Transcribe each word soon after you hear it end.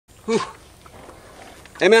Whew.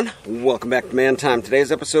 Hey man, welcome back to Man Time.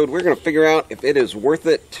 Today's episode, we're going to figure out if it is worth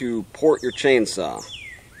it to port your chainsaw.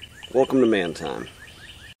 Welcome to Man Time.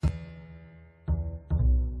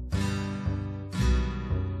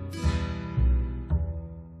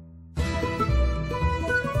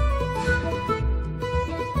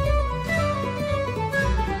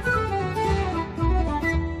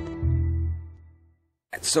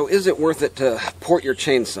 So is it worth it to port your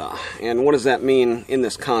chainsaw? And what does that mean in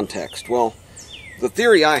this context? Well, the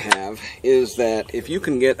theory I have is that if you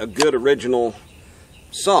can get a good original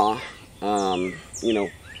saw,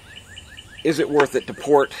 is it worth it to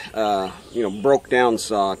port, broke down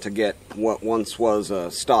saw to get what once was a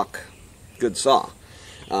stock good saw?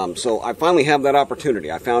 So I finally have that opportunity.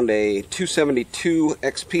 I found a 272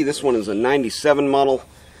 XP. This one is a 97 model.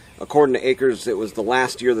 According to Acres, it was the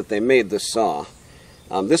last year that they made this saw.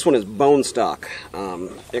 This one is bone stock,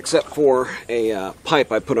 except for a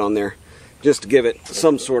pipe I put on there just to give it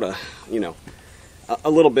some sort of, a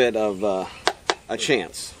little bit of a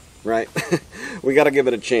chance, right? We got to give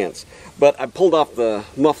it a chance. But I pulled off the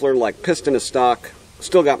muffler like piston is stock,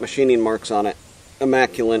 still got machining marks on it,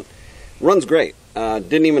 immaculate, runs great.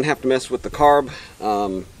 Didn't even have to mess with the carb.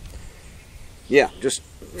 Yeah, just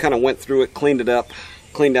kind of went through it, cleaned it up,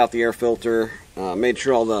 cleaned out the air filter, made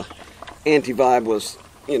sure all the anti-vibe was,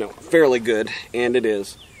 fairly good, and it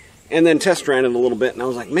is. And then test ran it a little bit, and I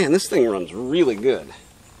was like, man, this thing runs really good.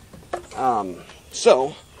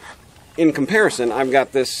 So, in comparison, I've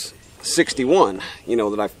got this 61,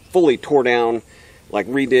 that I fully tore down, like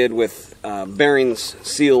redid with bearings,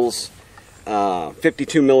 seals,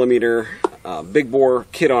 52 millimeter, big bore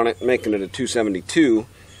kit on it, making it a 272.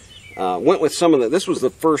 Went with some of this was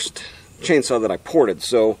the first chainsaw that I ported,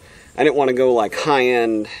 so I didn't want to go like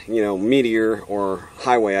high-end, Meteor or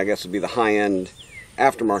Highway, I guess would be the high-end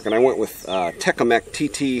aftermarket. I went with Tecumseh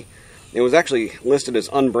TT. It was actually listed as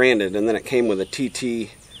unbranded, and then it came with a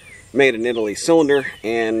TT made in Italy cylinder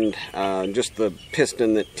and just the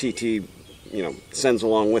piston that TT, sends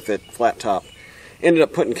along with it, flat top. Ended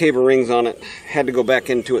up putting cable rings on it. Had to go back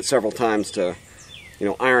into it several times to,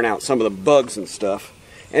 iron out some of the bugs and stuff.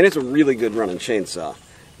 And it's a really good running chainsaw.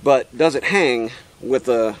 But does it hang with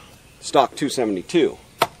a stock 272,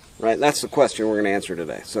 right? That's the question we're going to answer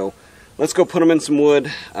today. So let's go put them in some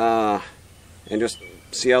wood and just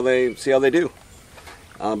see how they do.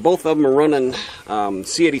 Both of them are running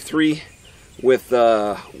C83 with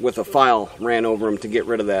a file ran over them to get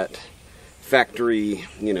rid of that factory,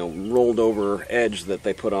 rolled over edge that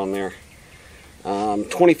they put on there.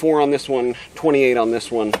 24 on this one, 28 on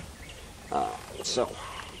this one. So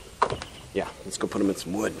yeah, let's go put them in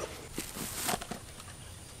some wood.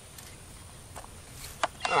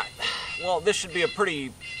 Alright, well, this should be a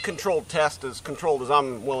pretty controlled test, as controlled as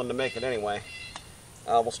I'm willing to make it anyway.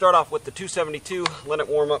 We'll start off with the 272, let it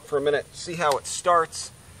warm up for a minute, see how it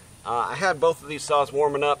starts. I had both of these saws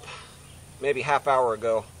warming up maybe half hour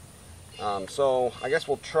ago. So I guess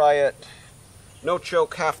we'll try it, no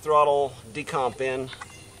choke, half throttle, decomp in.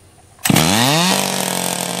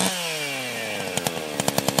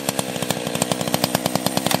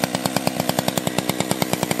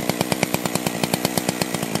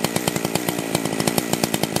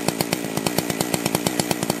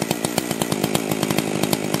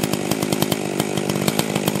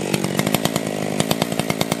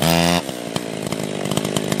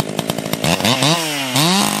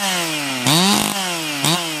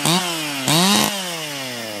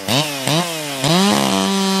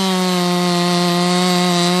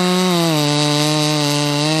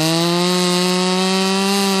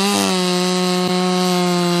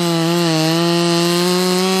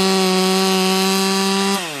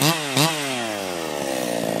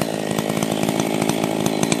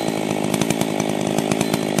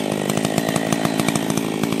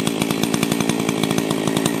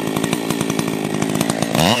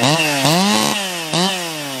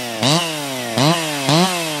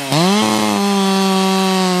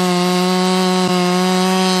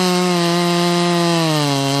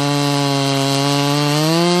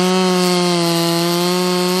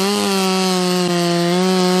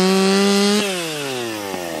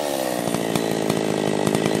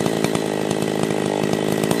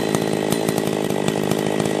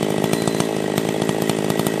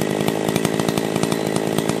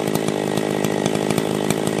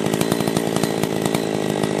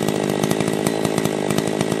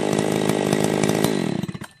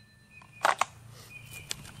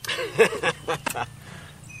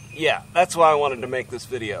 Yeah, that's why I wanted to make this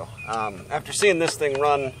video. After seeing this thing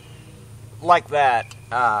run like that,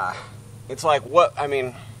 it's like,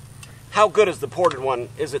 how good is the ported one?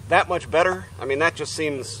 Is it that much better? I mean, that just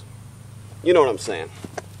seems You know what I'm saying.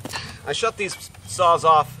 I shut these saws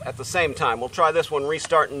off at the same time. We'll try this one,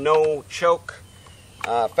 restart no choke,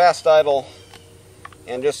 fast idle,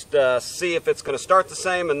 and just see if it's going to start the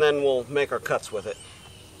same, and then we'll make our cuts with it.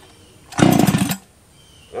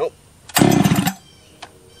 Nope.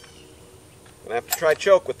 Gonna have to try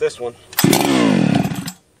choke with this one.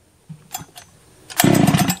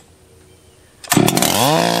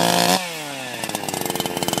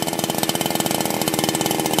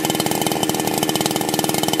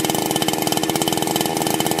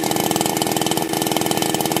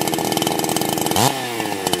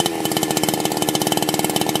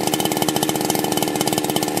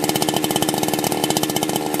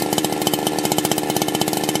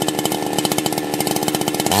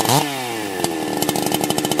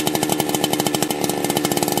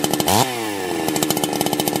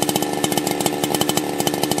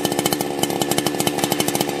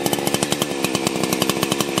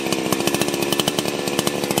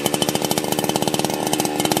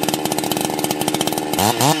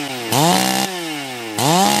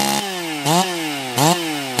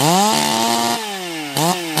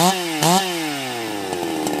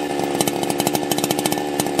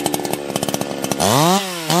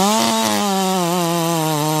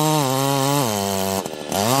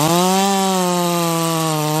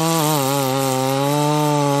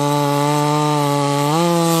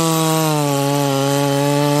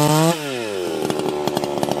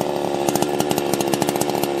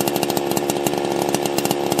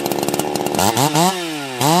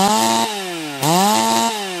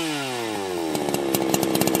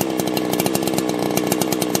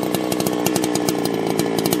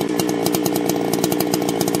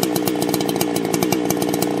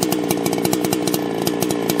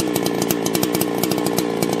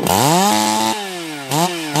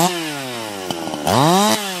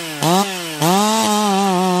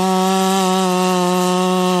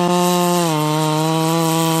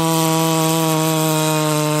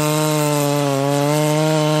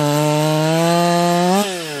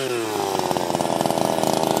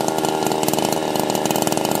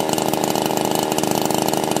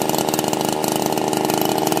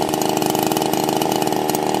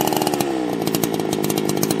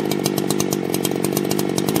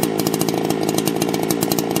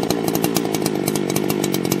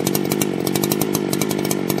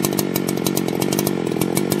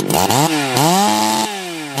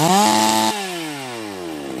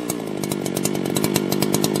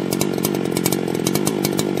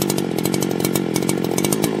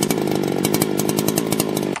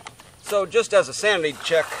 So just as a sanity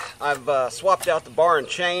check, I've swapped out the bar and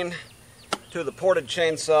chain to the ported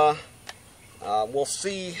chainsaw. We'll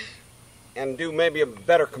see and do maybe a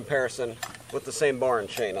better comparison with the same bar and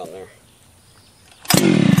chain on there.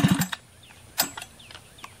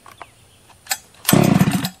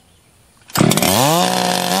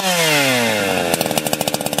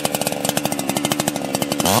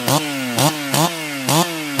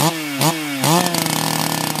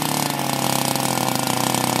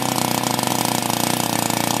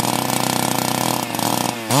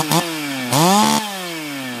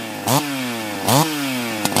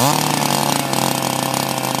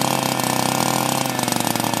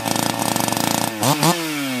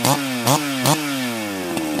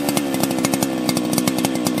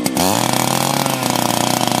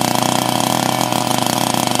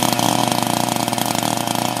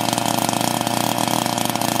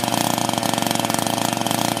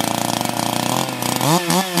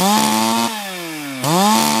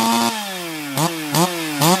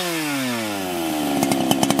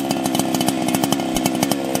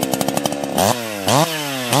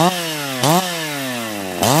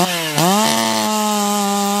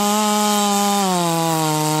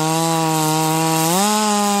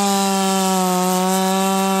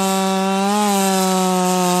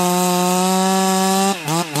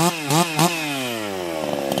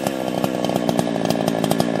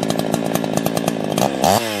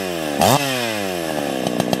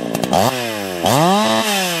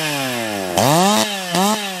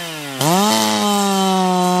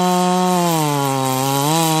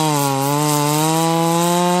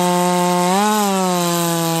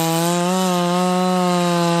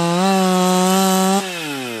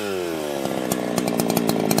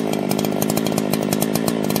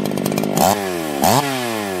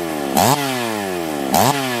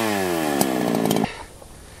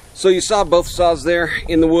 So you saw both saws there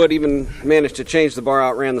in the wood, even managed to change the bar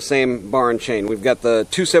out, ran the same bar and chain. We've got the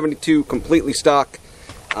 272 completely stock,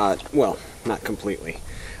 well, not completely.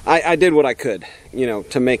 I did what I could, you know,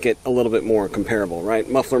 to make it a little bit more comparable, right?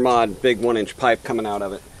 Muffler mod, big 1-inch pipe coming out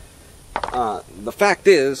of it. The fact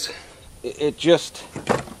is, it just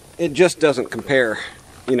doesn't compare,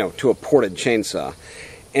 you know, to a ported chainsaw.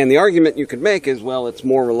 And the argument you could make is, well, it's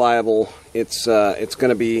more reliable. It's going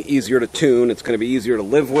to be easier to tune. It's going to be easier to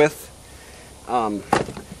live with.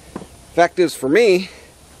 Fact is, for me,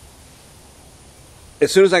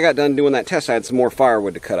 as soon as I got done doing that test, I had some more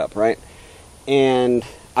firewood to cut up, right? And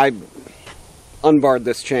I unbarred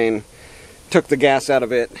this chain, took the gas out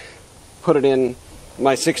of it, put it in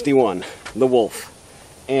my 61, the Wolf,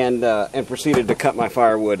 and proceeded to cut my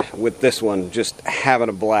firewood with this one, just having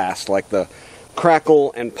a blast. Like the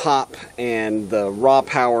crackle and pop and the raw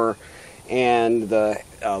power and the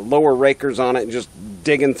lower rakers on it, just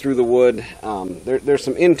digging through the wood. There's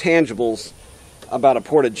some intangibles about a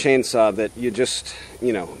ported chainsaw that you just,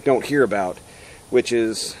 you know, don't hear about, which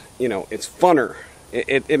is, you know, it's funner.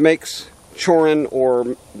 It makes choring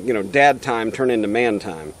or, you know, dad time turn into man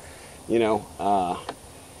time. You know,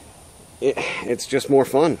 it's just more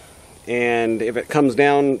fun. And if it comes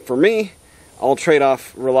down for me, I'll trade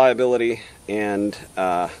off reliability and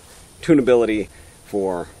tunability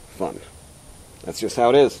for fun. That's just how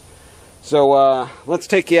it is. So let's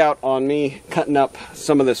take you out on me cutting up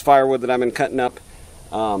some of this firewood that I've been cutting up,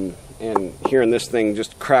 and hearing this thing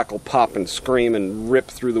just crackle, pop, and scream and rip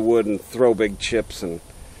through the wood and throw big chips. And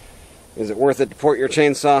is it worth it to port your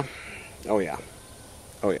chainsaw? Oh yeah.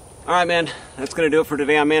 Oh yeah. Alright, man, that's going to do it for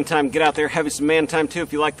today on Man Time. Get out there, have you some man time too.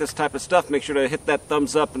 If you like this type of stuff, make sure to hit that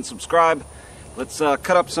thumbs up and subscribe. Let's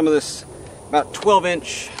cut up some of this about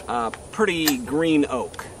 12-inch pretty green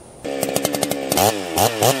oak.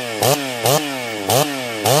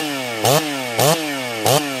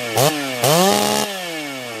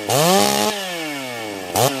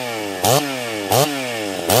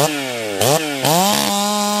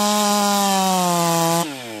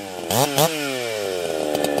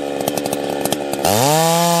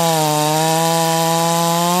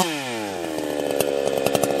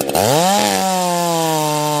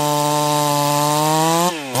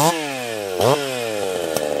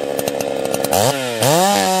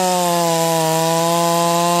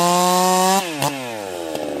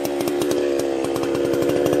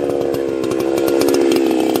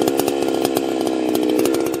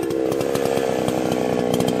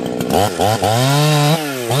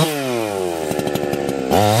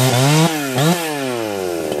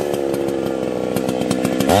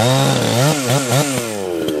 Ah.